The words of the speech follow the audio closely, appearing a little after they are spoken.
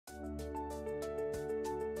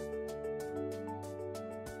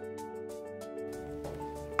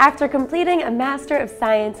After completing a Master of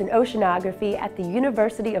Science in Oceanography at the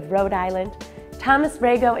University of Rhode Island, Thomas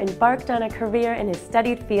Rago embarked on a career in his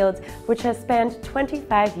studied field which has spanned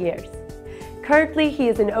 25 years. Currently, he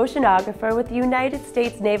is an oceanographer with the United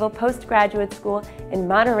States Naval Postgraduate School in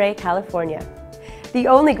Monterey, California, the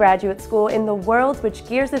only graduate school in the world which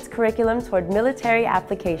gears its curriculum toward military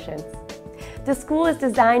applications. The school is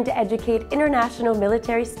designed to educate international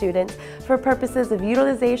military students for purposes of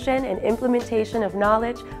utilization and implementation of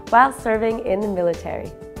knowledge while serving in the military.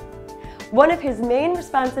 One of his main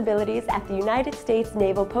responsibilities at the United States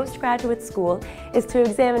Naval Postgraduate School is to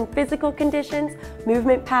examine physical conditions,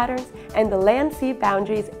 movement patterns, and the land-sea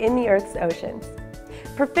boundaries in the Earth's oceans.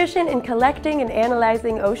 Proficient in collecting and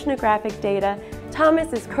analyzing oceanographic data,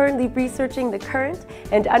 Thomas is currently researching the current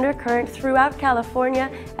and undercurrent throughout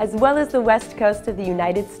California as well as the west coast of the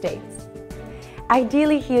United States.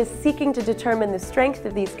 Ideally, he is seeking to determine the strength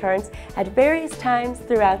of these currents at various times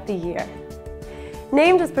throughout the year.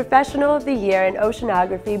 Named as Professional of the Year in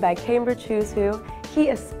Oceanography by Cambridge Who's Who, he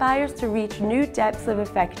aspires to reach new depths of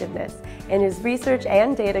effectiveness in his research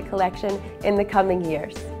and data collection in the coming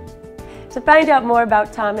years. To find out more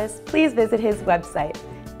about Thomas, please visit his website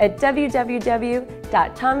at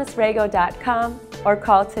www.thomasrago.com or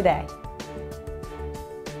call today.